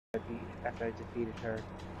after I defeated her.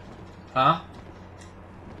 Huh?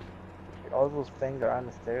 All those things that are on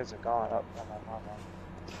the stairs are gone up on my mama.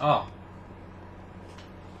 Oh.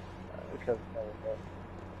 Because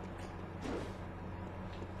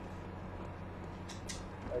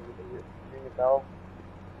ring a bell.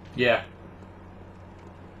 Yeah.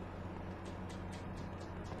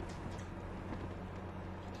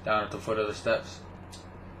 Down at the foot of the steps.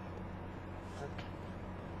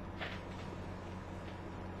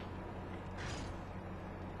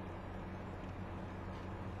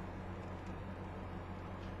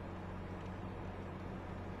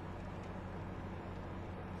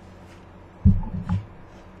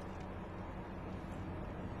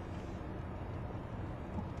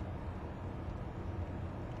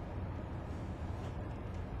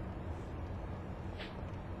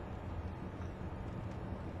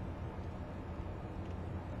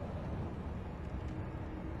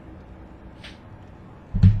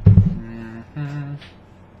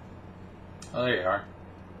 Oh, there you are.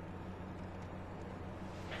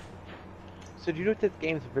 So do you know what this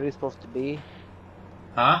game's really supposed to be?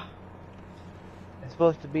 Huh? It's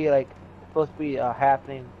supposed to be like,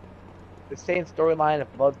 happening the same storyline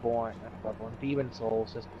of Bloodborne, not Bloodborne, Demon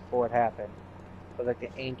Souls, just before it happened. So like the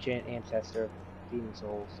ancient ancestor of Demon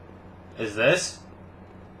Souls. Is this?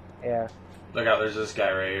 Yeah. Look out, there's this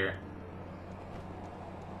guy right here.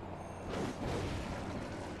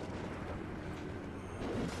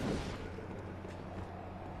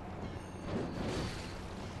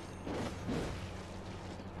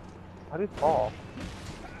 How did he fall?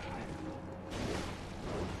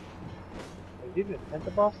 Did you even hit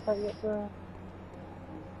the boss fight yet, bro?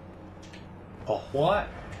 Oh, what?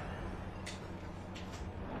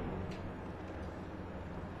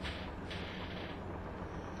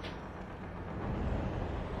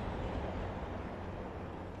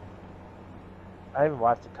 I haven't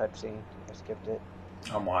watched the cutscene. I skipped it.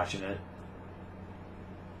 I'm watching it.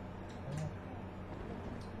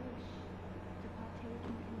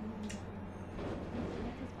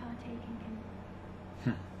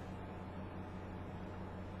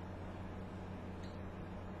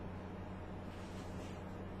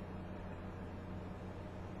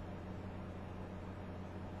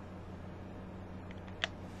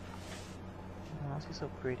 Oh, she's so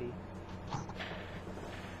pretty.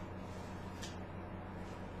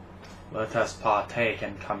 Let us partake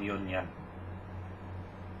in communion.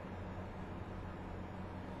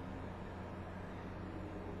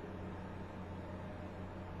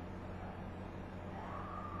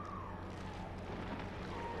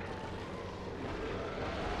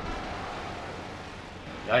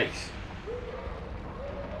 Yikes.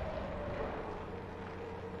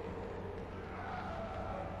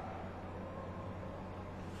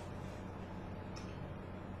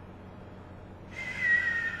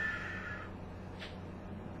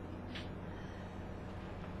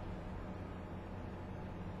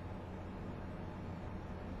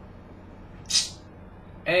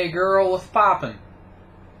 Hey girl, what's poppin'?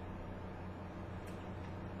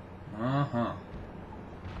 Uh-huh.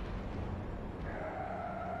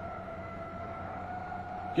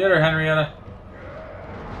 Get her, Henrietta.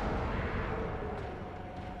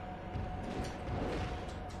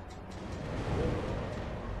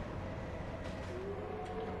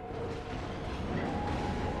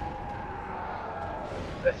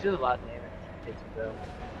 That's just a lot of damage. It's though.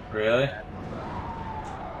 Really?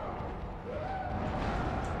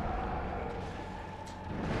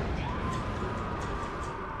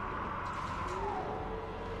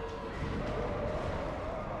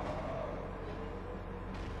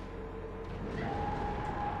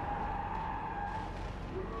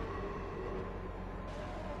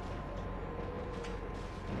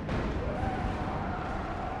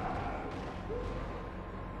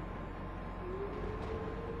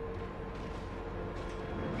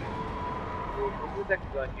 This is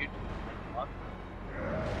actually on YouTube. Month,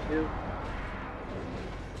 two.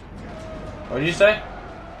 What did you say?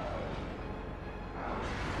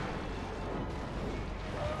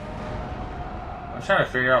 I'm trying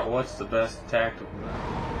to figure out what's the best tactical.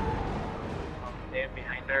 Stand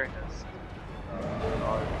behind her. Just,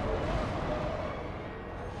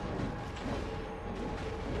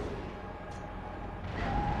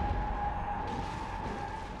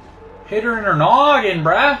 Hit her in her noggin,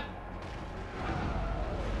 bruh!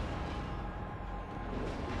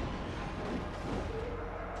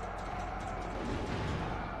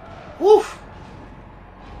 Woof!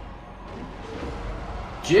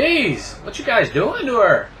 Jeez, what you guys doing to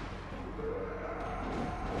her?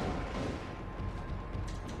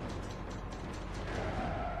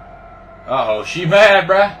 Uh-oh, she mad,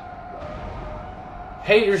 bruh.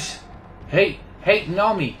 Haters. Hey,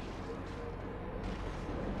 Naomi.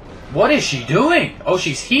 What is she doing? Oh,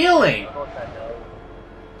 she's healing. I don't know what that does.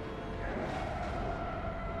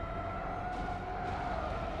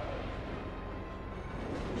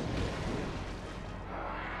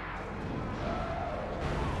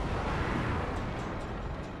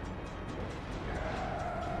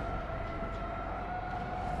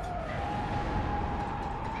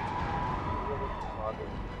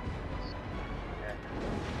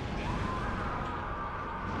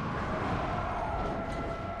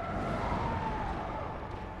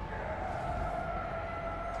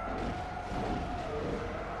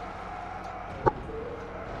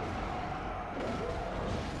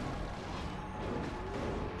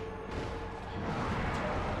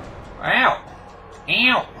 Ow!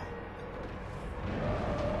 Ow!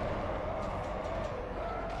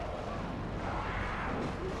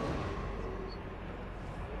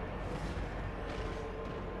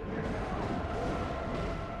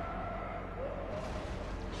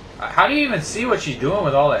 How do you even see what she's doing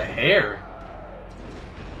with all that hair?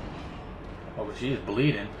 Oh, but she's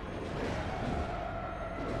bleeding.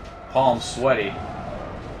 Palms sweaty.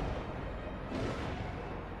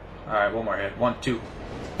 Alright, one more hit. 1, 2.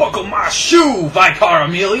 Buckle my shoe, Vicar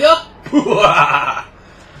Amelia!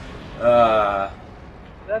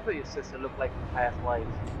 That's what your sister looked like in past life.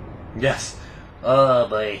 Yes. Oh,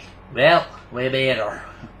 boy. Well, way better.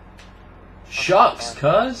 Shucks,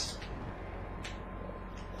 cuz.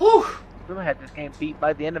 Whew. We had this game beat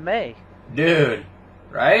by the end of May. Dude.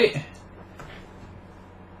 Right?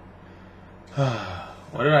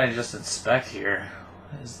 What did I just inspect here?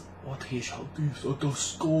 What is this at the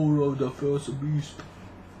skull of the first beast?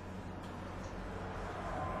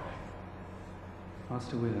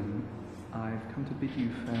 Master Willem, I've come to bid you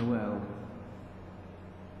farewell.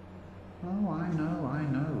 Oh, I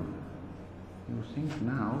know. You think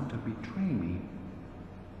now to betray me.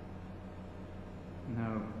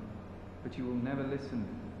 No, but you will never listen.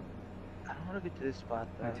 I don't want to get to this spot,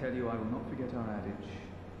 though. I tell you, I will not forget our adage.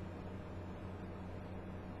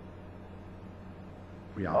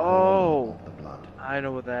 We are all of the blood, I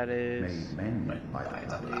know what that is. made men by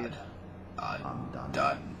the blood,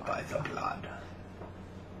 Undone by the blood.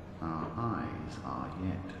 Our eyes are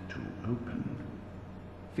yet to open.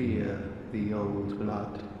 Fear the old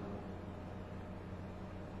blood.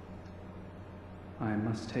 I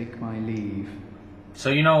must take my leave. So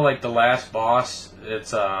you know, like the last boss,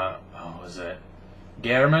 it's what was it?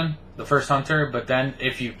 Gehrman, the first hunter. But then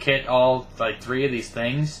if you kit all like 3 of these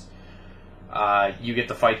things, you get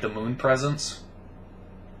to fight the moon presence.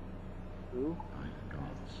 Who?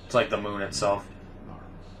 It's like the moon itself.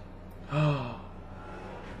 Lawrence.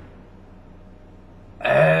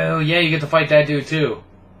 Oh yeah, you get to fight that dude too.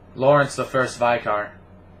 Lawrence, the first Vicar.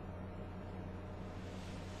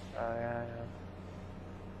 Oh, yeah.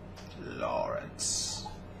 Lawrence.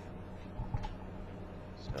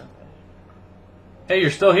 So, Hey,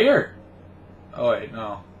 you're still here. Oh wait,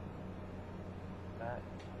 no. that.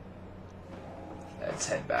 Let's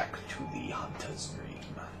head back to the hunter's dream.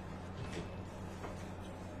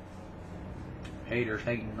 Haters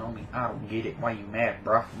hating on me. I don't get it. Why you mad,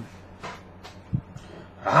 bruh?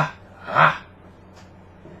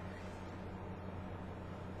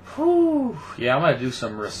 Whew. Yeah, I'm gonna do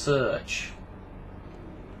some research.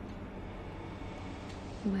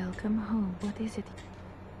 Welcome home. What is it?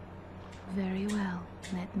 Very well.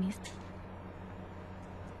 Let me...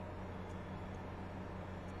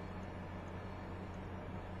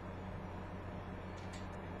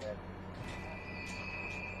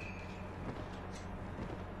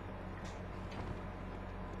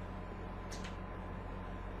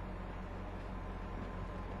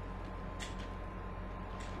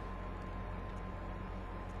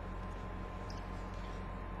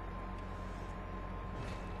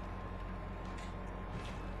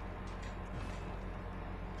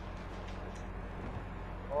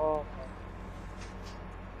 Oh,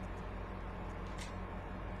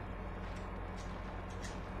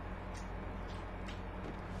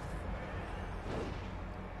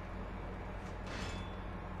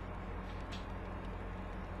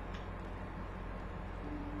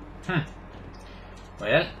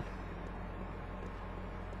 Well,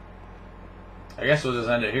 I guess we'll just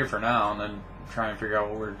end it here for now and then try and figure out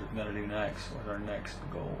what we're gonna do next. What our next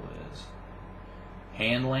goal is.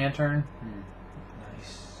 Hand lantern?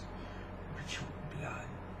 Nice. Ritual blood.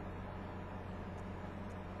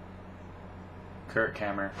 Kurt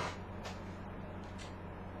Kammer.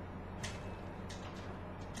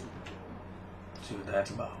 See what that's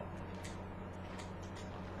about.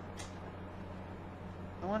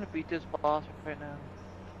 I want to beat this boss right now.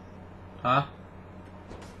 Huh?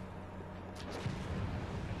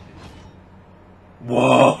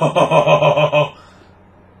 Whoa!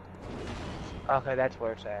 Okay, that's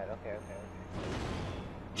where it's at. Okay.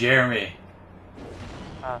 Jeremy.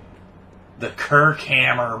 Huh? The Kirk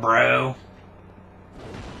hammer, bro.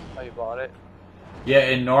 Oh, you bought it? Yeah,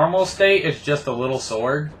 in normal state, it's just a little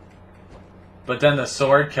sword. But then the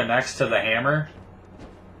sword connects to the hammer.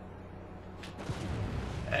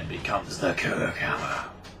 And becomes the Kirk hammer.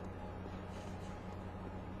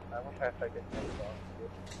 I wish I could get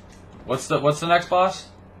What's the next boss?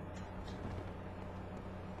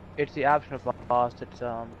 It's the optional boss. It's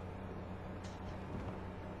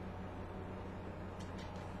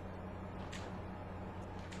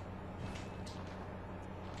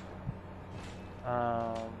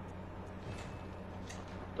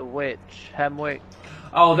the witch, Hemwick.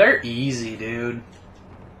 Oh, they're easy, dude.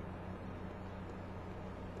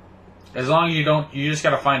 As long as you just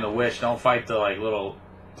gotta find the witch. Don't fight the like little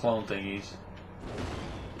clone thingies.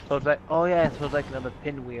 So it's like, oh yeah, so it's like another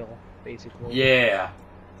pinwheel, basically. Yeah.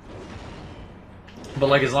 But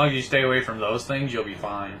like, as long as you stay away from those things, you'll be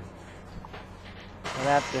fine. And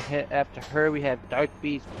after her, we have Dark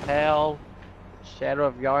Beast Pal, Shadow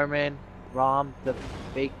of Yarman, Rom the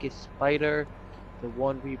Fakest Spider, the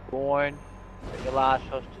One Reborn, the Galash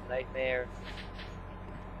Hosted Nightmare.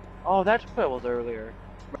 Oh, that's what it was earlier.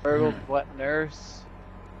 Myrtle's Wet Nurse,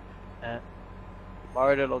 and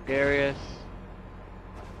Marta Logarius.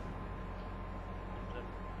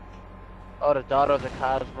 Oh, the Daughter of the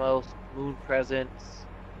Cosmos, Moon Presence.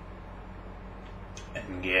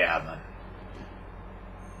 And Gavin.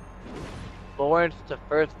 Lawrence, the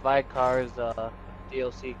first Vicar's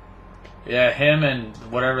DLC. Yeah, him and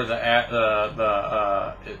whatever what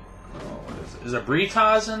is it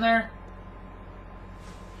Britas in there?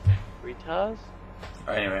 Ritas?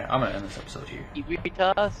 Anyway, I'm gonna end this episode here.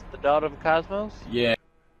 Ritas, the Daughter of the Cosmos? Yeah.